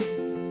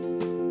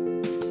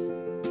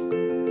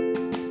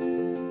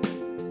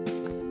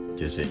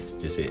Just say.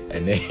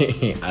 And then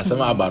as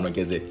some about no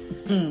say.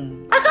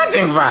 I can't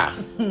think far.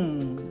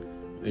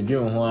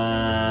 You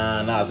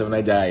now some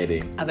Nigeria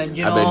day.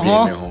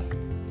 Abenjuno.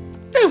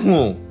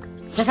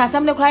 Just as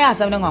some cry as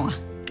some.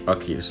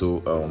 Okay,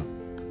 so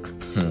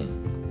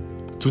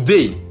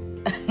today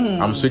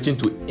I'm switching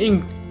to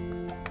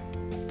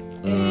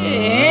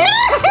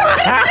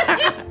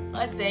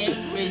What's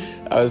English?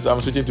 I'm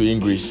switching to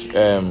English.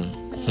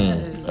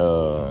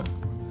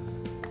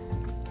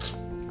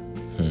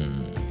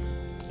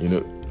 You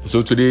know,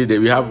 so today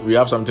we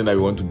have something that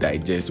we want to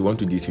digest. We want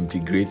to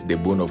disintegrate the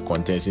bone of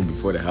contention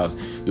before the house.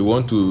 We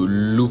want to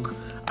look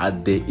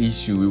at the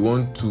issue. We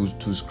want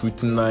to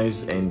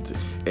scrutinize and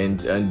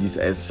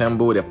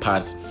disassemble the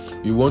parts.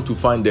 We want to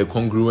find the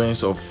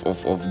congruence of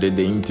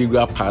the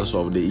integral parts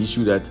of the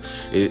issue that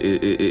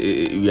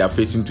we are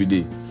facing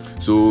today.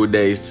 So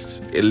there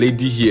is a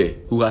lady here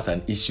who has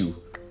an issue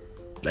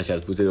that she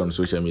has put it on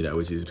social media,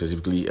 which is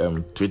specifically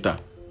Twitter.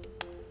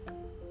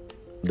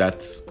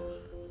 That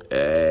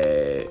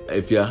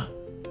if you are,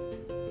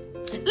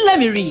 let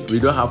me read. We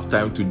don't have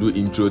time to do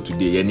intro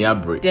today.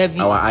 Debbie,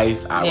 our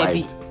eyes are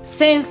Debbie. wide.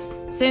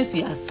 Since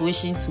we are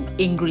switching to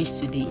English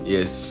today,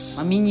 yes.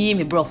 I mean,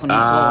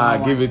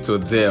 give it to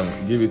them.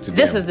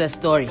 This is the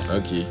story.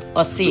 Okay.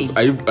 Or say, so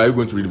are you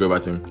going to read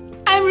verbatim?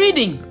 I'm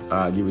reading.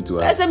 Give it to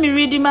us. Let me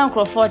read man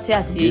Crawford.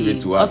 Give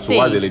it to us. So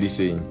what the lady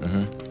saying?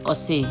 Or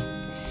say,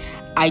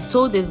 I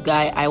told this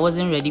guy I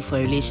wasn't ready for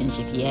a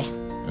relationship. Yeah.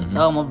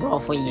 Tell my bro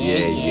for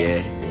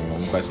yeah.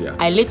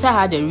 I later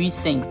had a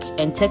rethink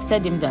and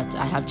texted him that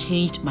I have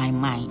changed my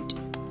mind.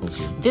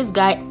 Okay. This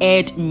guy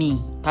aired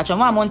me.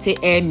 Patroma Monte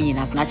air me.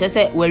 As I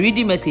said, we're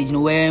reading message.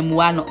 No, we're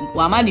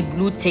the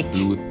blue tick.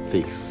 Blue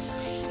ticks.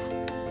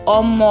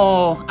 Or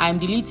more, I'm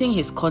deleting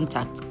his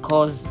contact.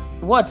 Cause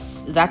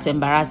what's that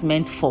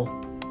embarrassment for?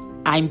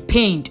 I'm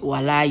pained,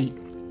 walai.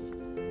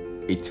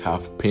 It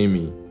have pain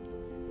me.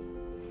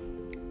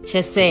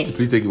 She said,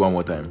 please take it one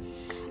more time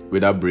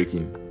without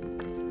breaking.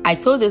 I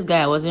told this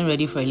guy I wasn't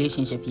ready for a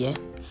relationship, yeah?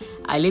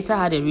 I later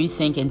had a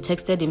rethink and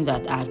texted him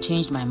that I have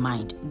changed my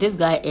mind. This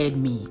guy aired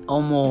me,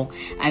 or more.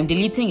 I'm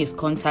deleting his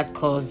contact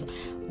cause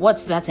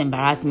what's that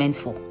embarrassment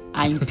for?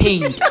 I'm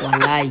pained,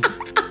 walai.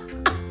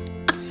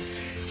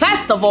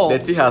 First of all,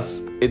 it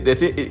has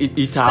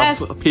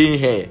pain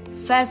here.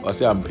 First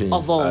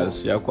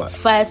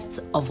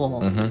of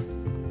all,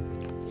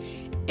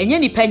 enye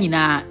ni pa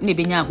nyina na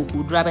ebenya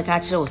akukudura beka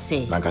kire o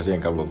say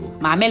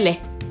mamele.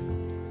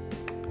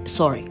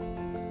 Sorry,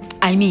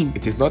 I mean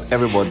it is not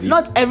everybody.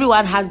 Not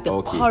everyone has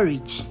the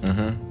courage.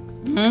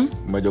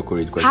 Major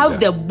courage. Have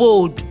the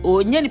bold.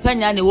 Onye ni pa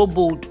nyina na wo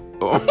bold.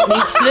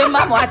 Ni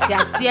chilema mo ati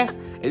ase.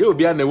 Ele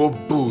obi a na wo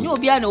bold. Ni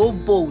obi a na wo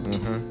bold.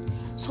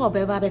 So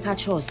obeba beka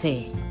kire o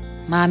say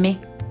mame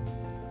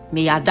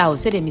me yada o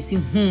say dem si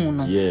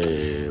no.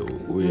 Yeah.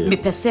 Me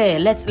per se,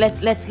 let's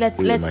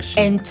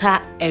enter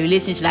a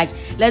relationship. Like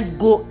let's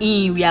go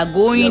in. We are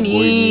going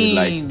in.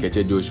 Like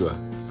Keche Joshua.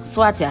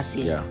 So what I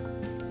say? Yeah.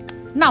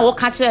 Now what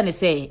catch and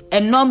say?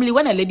 And normally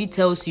when a lady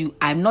tells you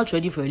I'm not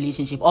ready for a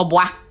relationship, or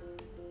boy,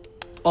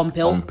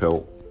 Ompel.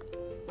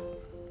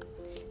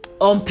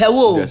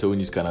 That's when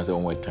you can say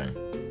one more time.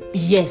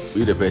 Yes.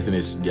 If the person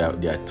is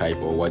their type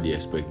or what they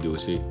expect, they will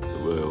say,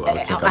 well,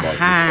 I'll think about it,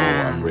 or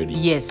I'm ready.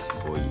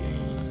 Yes. Oh, yeah.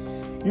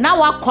 Now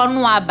what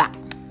konwaba?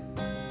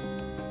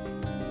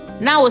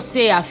 Now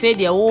say I feel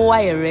the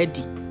why you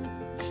ready.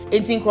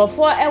 It's in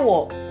Crawford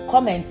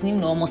comments him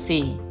no more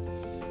say.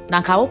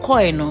 Nanka wo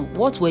no,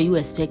 what were you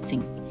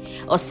expecting?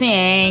 Or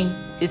saying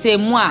they say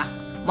moi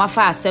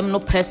fa asem no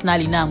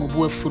personally na mo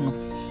buafu no.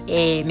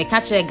 Me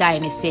catch a guy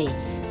and say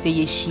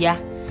yeshia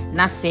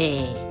na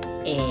say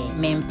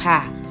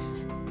mempa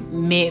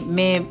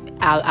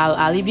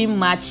I'll even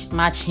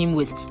match him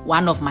with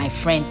one of my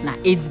friends now.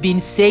 It's been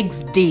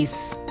 6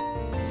 days.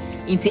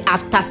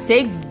 After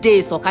 6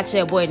 days, or catch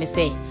a boy and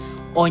say,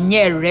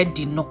 "Onye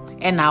ready no?"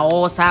 And I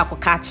also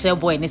catch a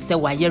boy and say,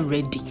 "Why you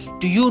ready?"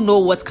 Do you know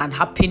what can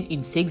happen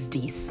in 6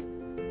 days?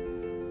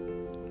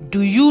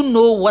 Do you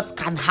know what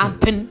can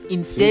happen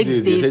in 6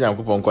 days?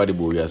 Yankopon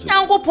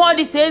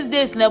the 6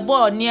 days na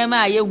boy near me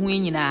aye hu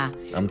nyina.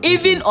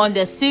 Even on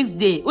the 6th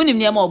day, unim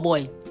near my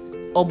boy.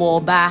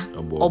 Oba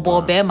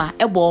bema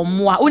ebo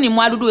moa unim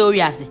adudu e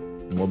wiase.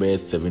 More than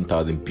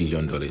 $7,000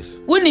 billion.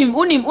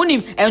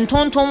 Unim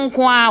entontom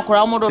ko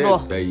akora mododo.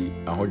 I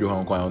hold you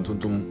on kwa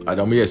entontom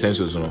adamu ye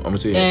census no. I'm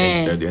say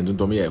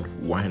entontom ye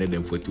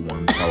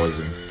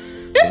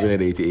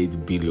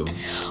 141,788 billion.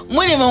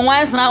 Unim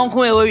once na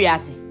ko e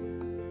wiase.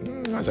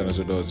 Asana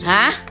so does.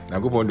 Ha? Na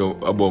go pondo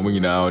abo mu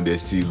nyina on the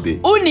 6th day.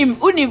 Unim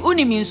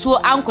nso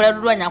ankora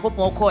dodo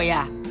anyakopon ko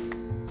ya.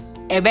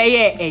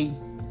 Ebeye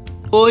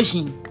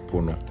Ocean.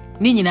 Pono.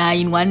 Ni nyina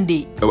in one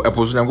day.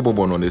 Eposo nyankopon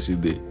born on the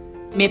 6th day.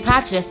 Me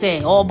patch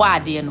say obo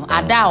ade no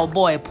ada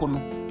obo epo no.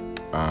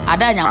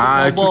 Ada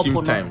nyankopon obo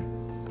epo no.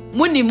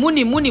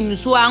 Munim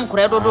so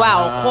ankora dodo a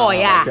okọ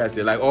ya.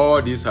 Like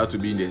all this have to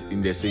be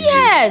in the same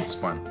yes.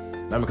 span.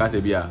 Na me ka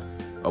te bia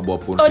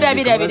Obopo. Oh,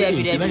 Debbie.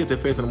 Tonight the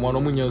face and one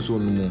woman so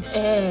no.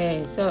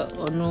 So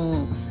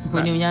no.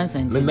 When you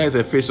answer. The night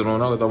the face on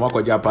another Mako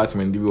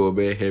apartment, you will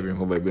be having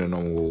home by being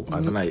no.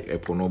 I don't like a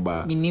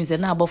ponoba. My name's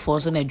an above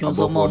force on a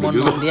Johnson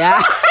moment.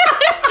 Yeah.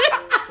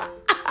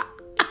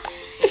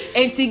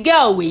 And to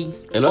go away,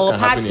 a lot can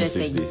happen in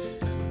 6 days.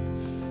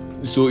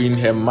 So in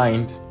her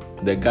mind,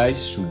 the guy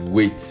should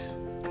wait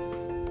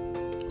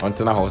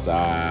until the house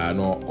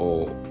no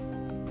or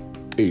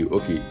hey,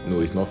 okay, no,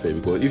 it's not fair,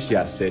 because if she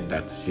had said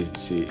that she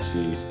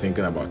is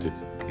thinking about it,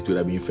 it would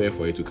have been fair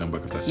for her to come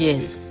back after 6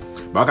 days.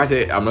 But like I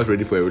say, I'm not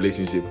ready for a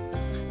relationship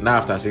now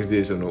after 6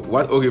 days. So no,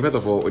 what? Okay, first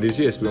of all, did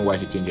she explain why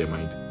she changed her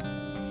mind?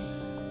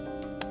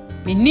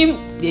 Me nim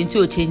the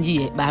into change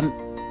it, but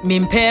me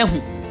pay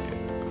who.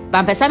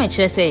 But person me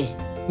chere say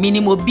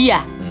minimum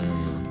bia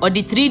or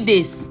the 3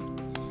 days.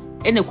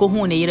 Ene ko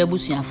hu na yere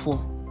busuafo.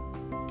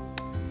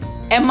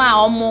 Ema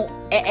omo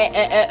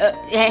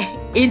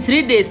in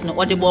 3 days no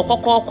ode bo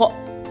kokoko.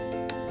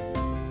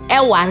 E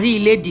wari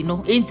lady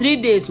no in 3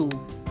 days o.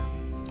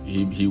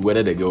 He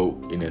wedded the girl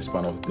in a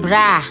span of 3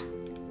 Bra. days.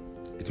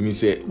 It means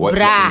say what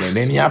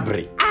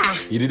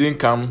he didn't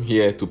come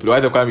here to play. Why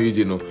the come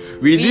you know?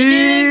 We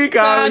didn't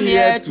come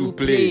here to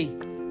play.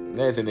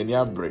 There's an any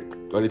break.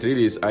 Or the 3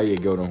 days I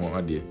girl no ho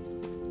ade.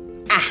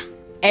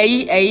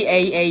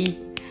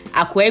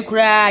 Akwa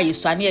kura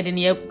yiswane ede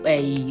ne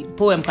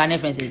poem pa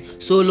reference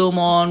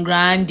Solomon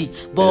Grandi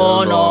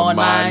born on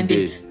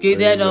Monday,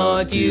 Christian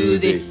on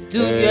Tuesday,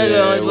 took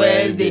on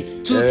Wednesday,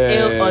 took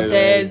ill on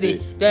Thursday,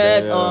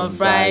 died on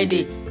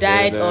Friday,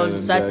 died on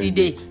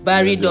Saturday,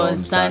 buried on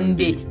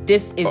Sunday.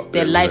 This is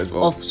the life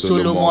of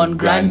Solomon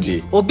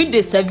Grandi. Obi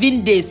the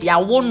 7 days ya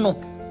wono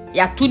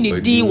ya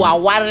tuni di wa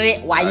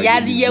ware wa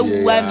yare ya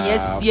wa mi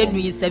asie no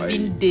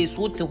 7 days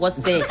what was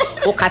say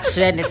o ka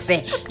kire ne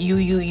say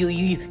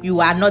you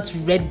are not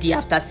ready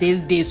after 6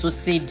 days, so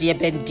say dear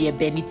ben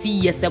it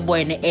yes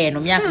boy ne no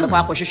me akwa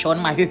akwohwehwe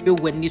no ma hwehwe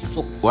wani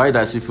so. Why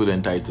does she feel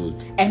entitled?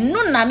 And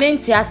no na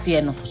menti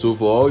asie no. So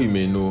for all you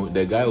may know,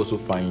 the guy also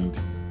find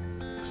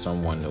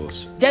someone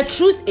else. The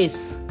truth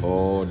is,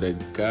 the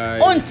guy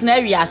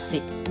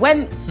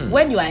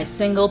when you are a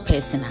single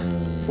person,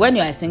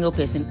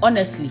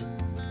 honestly,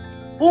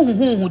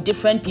 who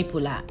different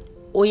people are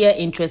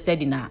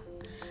interested in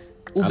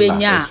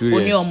ubenya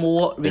only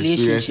omo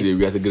relationship.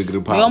 We are the great we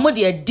omo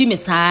dey di me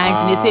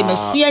signs they say me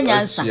sua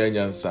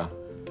nyansa.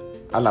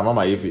 Ala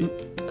mama yefe.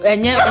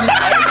 Enye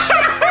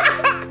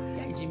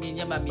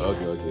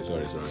Okay,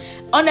 sorry.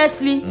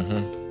 Honestly,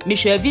 me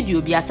share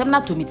video bi asem na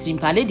to me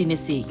trimpa lady ne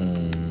say.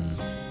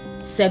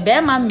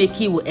 Sebema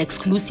make you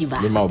exclusive.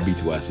 Me ma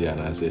beat was here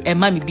and I say. E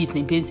ma me beat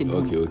me pense me.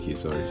 Okay,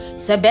 sorry.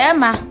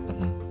 Sebema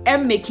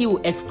make you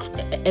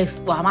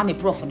me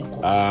prof no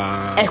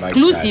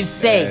exclusive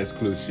say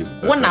exclusive.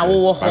 One na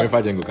wo ho. I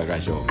fa jengo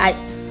kaka show. I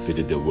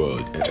pity the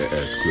world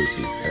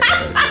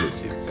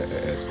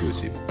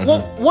exclusive.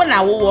 One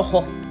na wo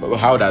ho.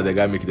 How does the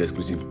guy make it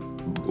exclusive?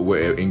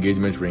 Where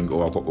engagement ring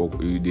or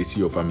they see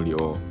your family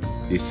or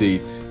they say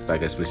it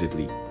like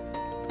explicitly?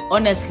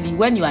 Honestly,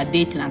 when you are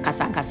dating and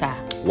kasa.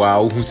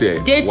 Wow, who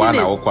said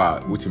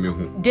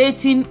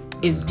dating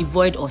is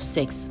devoid of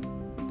sex.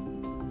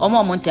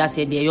 Omo monte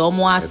ase de yo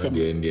omo asem.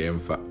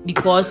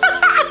 Because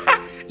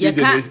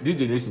this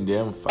generation they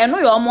am fa. Eno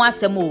yo omo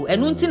asem o.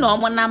 Eno nti na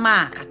omo na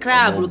ma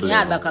kakra broken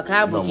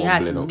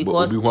heart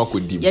because you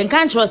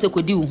can't trust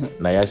kodi hu.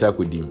 Na yasha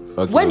kodi.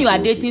 When you are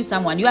dating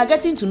someone, you are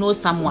getting to know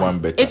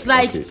someone. It's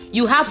like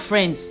you have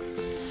friends.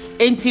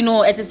 Enti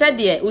no it said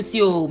there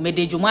usi o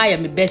medejuma ya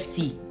me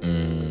bestie.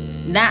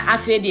 Na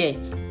afi there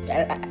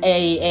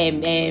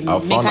I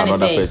found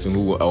another person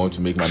who I want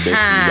to make my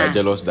bestie. You are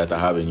jealous that I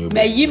have a new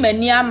bestie.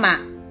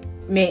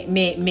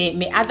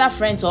 Me other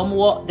friends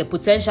the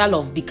potential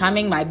of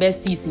becoming my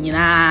besties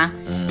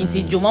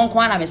nti jomon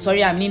kwa na me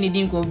sorry am ni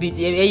din ko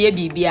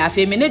bibi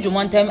afi me ne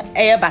jomon tem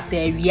basa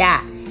awia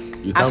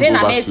afi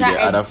na me sa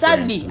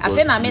exactly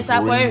afi na me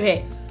sa ko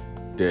hwe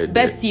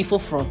bestie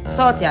foforo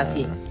so what you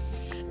say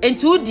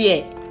enti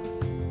de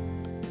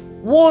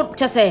wo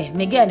chese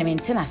me get na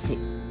maintain ase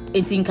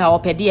enti nka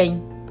opede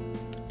yan.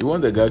 You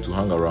want the guy to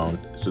hang around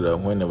so that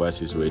whenever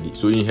she's ready.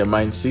 So in her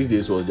mind, 6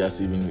 days was just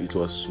it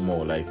was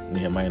small. Like in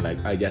her mind, like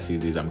I just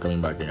 6 days, I'm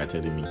coming back and you're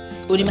telling me.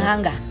 Odi me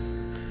hanga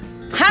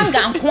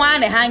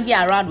nkwane hangi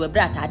around we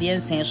brata ade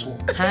ensenso.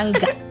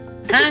 Hanga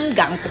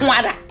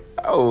nkwara.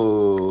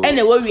 Oh.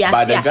 Anyway, we are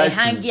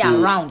hangi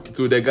around.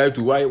 So the guy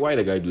to why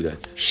the guy do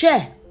that?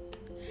 Sure.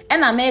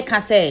 And I make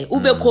say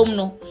ubekom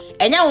no.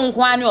 Enya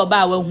wonkwane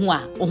oba wahu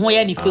a wo ho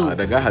ya ni feu.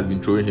 The guy has been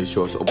throwing his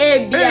shots.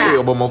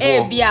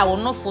 Ebia wo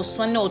no fo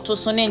so ne oto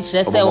so ne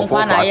nkyere say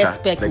wonkwane I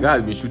expect. The guy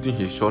has been shooting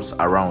his shots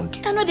around.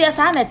 I know there's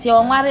an at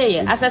your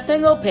nware as a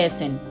single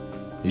person.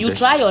 You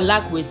try your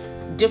luck with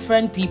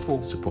different people.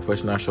 He's a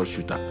professional shot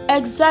shooter.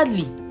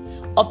 Exactly.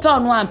 Ope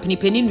onu ampini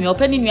peninu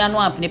ope ninu anu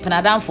ampini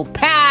penadan for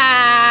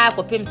pa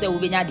ko pem say wo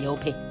benya de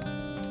ope.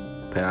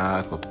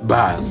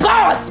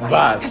 Boss.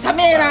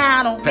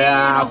 Tasamena no.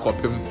 Pa ko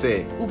pem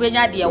say wo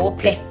benya de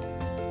ope.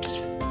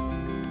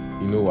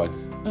 You know what?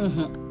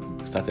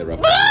 Start a rap.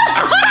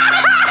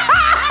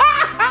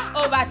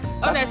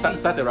 honestly.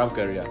 Start a rap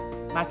career.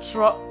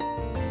 Matro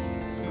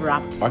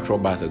rap. Matro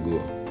bars ago.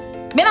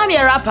 Me na be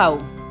a rapper.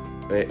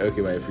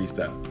 Okay, my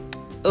freestyle.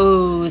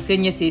 Oh,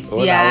 senye se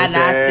sia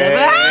na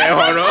seba.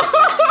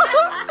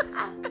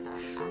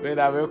 Me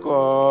na me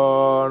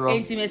ko no.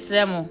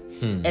 Intimate mo,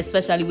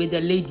 especially with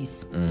the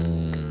ladies.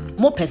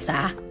 Mo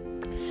pesa.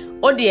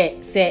 O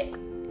de se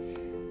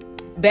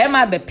be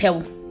ma be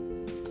pew.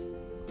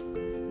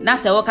 Na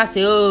se wo ka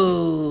se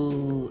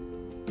oh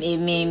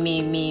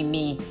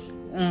me.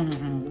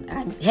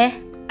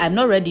 I'm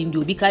not ready in the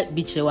Obika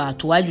beach to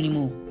wadu ni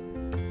mo.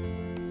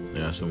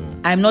 Yeah, so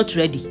I'm not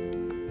ready.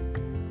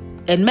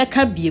 And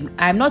meka biem,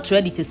 I'm not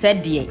ready to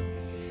set there.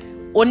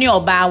 Oni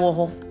oba wo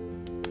ho.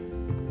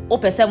 O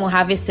pese mo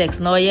have sex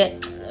no ye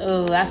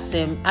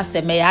asem.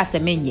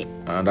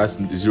 And that's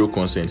zero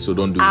consent, so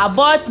don't do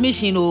abort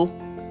mission o.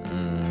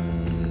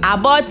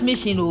 Abort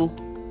mission o.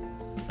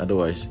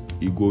 Otherwise,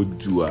 you go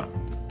do a.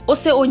 O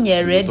say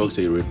onye ready. Talk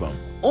say rape am.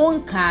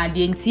 On ka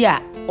de nti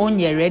a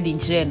onye ready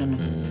nchire no no.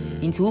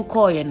 Nti wo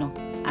call ye no.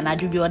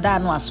 Anadu bi oda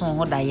no aso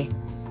ho daye.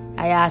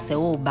 Aya se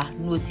wo ba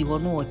no osi ho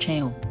no wo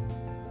twen o.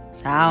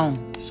 Saa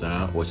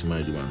watch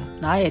my adwuma no.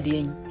 Na ye de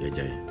yin. Ye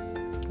jai.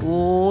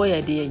 Oh,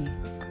 ye de yin.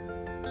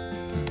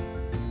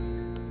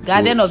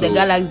 Garden of the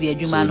Galaxy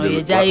adwuma no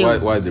ye jai.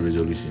 Why the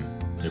resolution?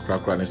 The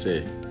crack and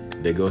say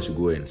the girl should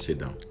go and sit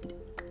down.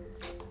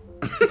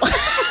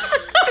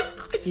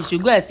 She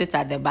should go and sit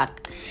at the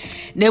back.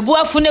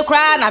 Nebua fune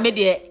kra na me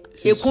de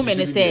ekume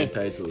ne say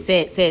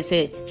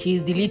she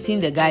is deleting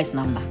the guy's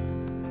number.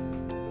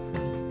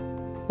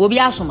 Obi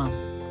asoma.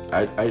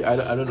 I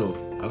don't know.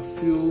 I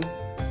feel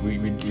we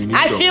need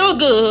I feel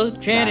good.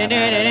 I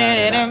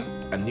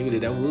knew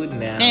that I would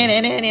now.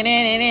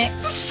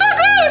 So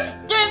good.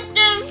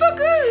 So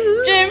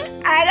good. Jim,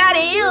 I got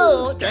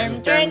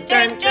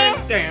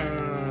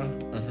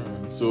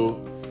you. So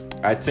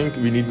I think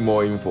we need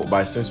more info,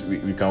 but since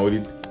we can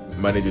only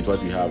manage with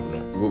what we have,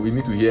 we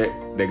need to hear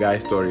the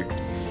guy's story.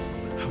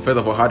 First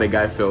of all, how the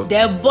guy felt.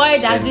 The boy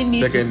doesn't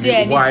need to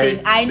say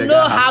anything. I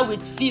know how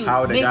it feels.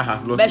 How the guy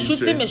has lost but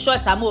shooting me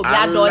short, I'm over.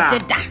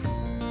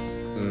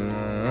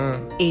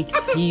 It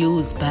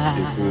feels bad.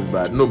 It feels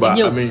bad. No, but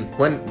I mean,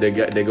 when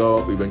the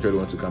girl eventually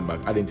wants to come back,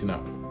 I didn't know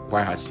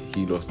why has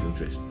he lost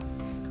interest.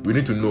 We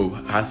need to know,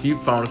 has he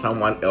found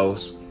someone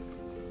else?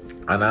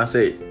 And I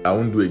say, I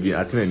won't do it again.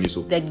 I think I need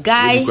so. The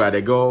guy,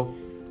 the girl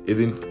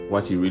isn't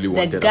what he really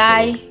wanted. The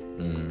guy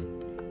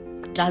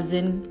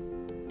doesn't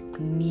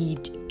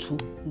need to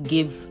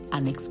give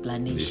an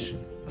explanation.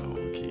 Oh,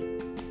 okay.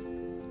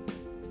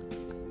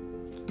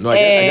 No,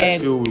 I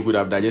just feel we could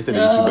have digested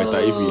the issue better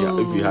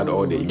if we had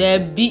all the info.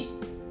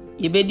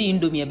 You be the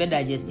indomie, you be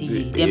digest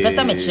it. The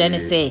person me trying to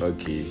say.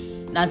 Okay.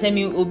 Now say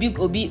me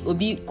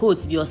obi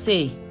quotes you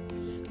say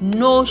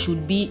no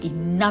should be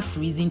enough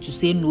reason to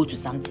say no to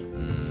something.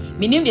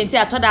 Meaning the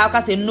I thought I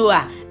say no.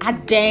 I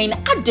then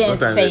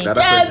say the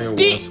other person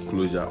wants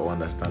closure or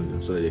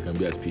understanding so that they can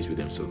be at peace with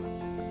themselves.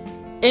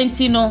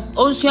 Enti no,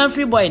 onsuan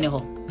free boy ne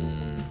ho.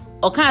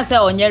 O kan say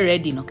onye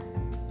ready no.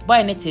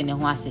 Boy ne te ne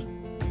ho ase.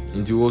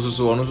 Enti wo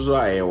so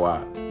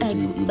ayewa. You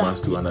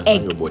must to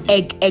understand your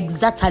body.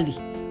 Exactly.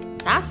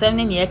 Sa asem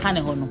ne ye kan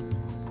ne ho no.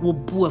 Wo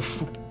bu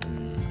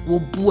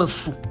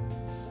afu.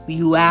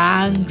 You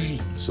are angry.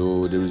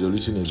 So the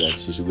resolution is that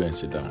she should go and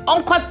sit down.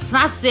 Uncle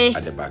Trase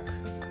at the back.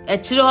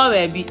 Okay,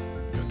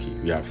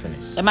 we have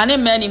finished.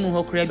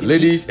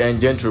 Ladies and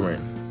gentlemen,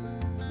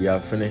 we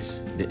have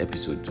finished the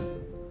episode.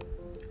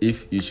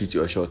 If you shoot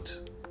your shot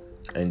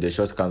and the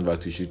shot comes back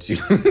to shoot you,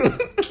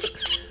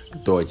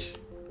 dodge.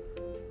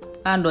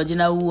 And dodge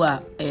na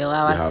uwa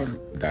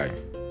die.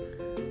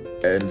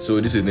 And so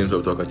this is Names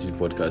of Talkative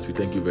Podcast. We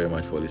thank you very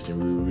much for listening.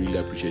 We really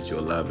appreciate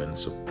your love and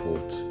support.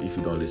 If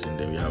you don't listen,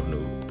 then we have no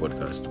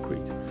podcast to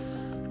create.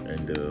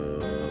 And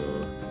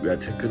we are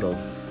thinking of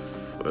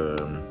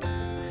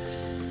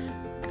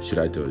should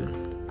I tell you?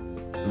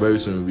 Very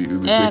soon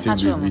we'll be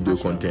creating video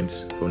content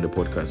from the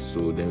podcast.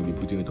 So then we'll be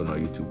putting it on our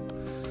YouTube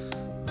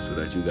so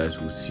that you guys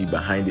will see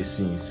behind the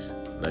scenes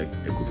like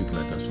a Kofi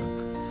Kinata song.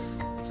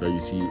 So you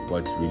see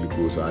what really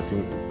goes on. I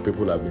think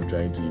people have been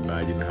trying to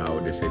imagine how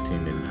the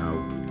setting and how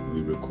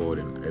we record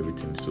and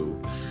everything. So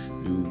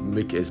you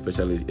make a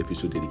special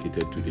episode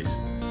dedicated to this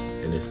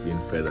and explain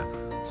further.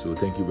 So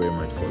thank you very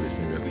much for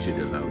listening. We appreciate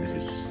the love. This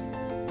is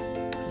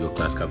your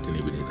class captain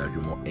Ebenezer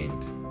Ajumo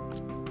and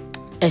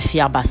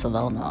Efia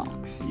Barcelona.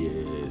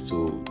 Yeah,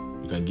 so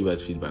you can give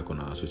us feedback on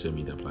our social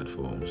media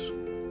platforms.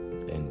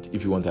 And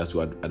if you want us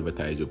to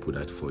advertise or put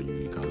that for you,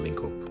 you can link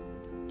up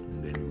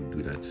and then we'll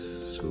do that.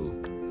 So,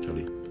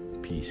 Charlie,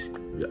 peace.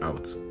 We're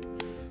out.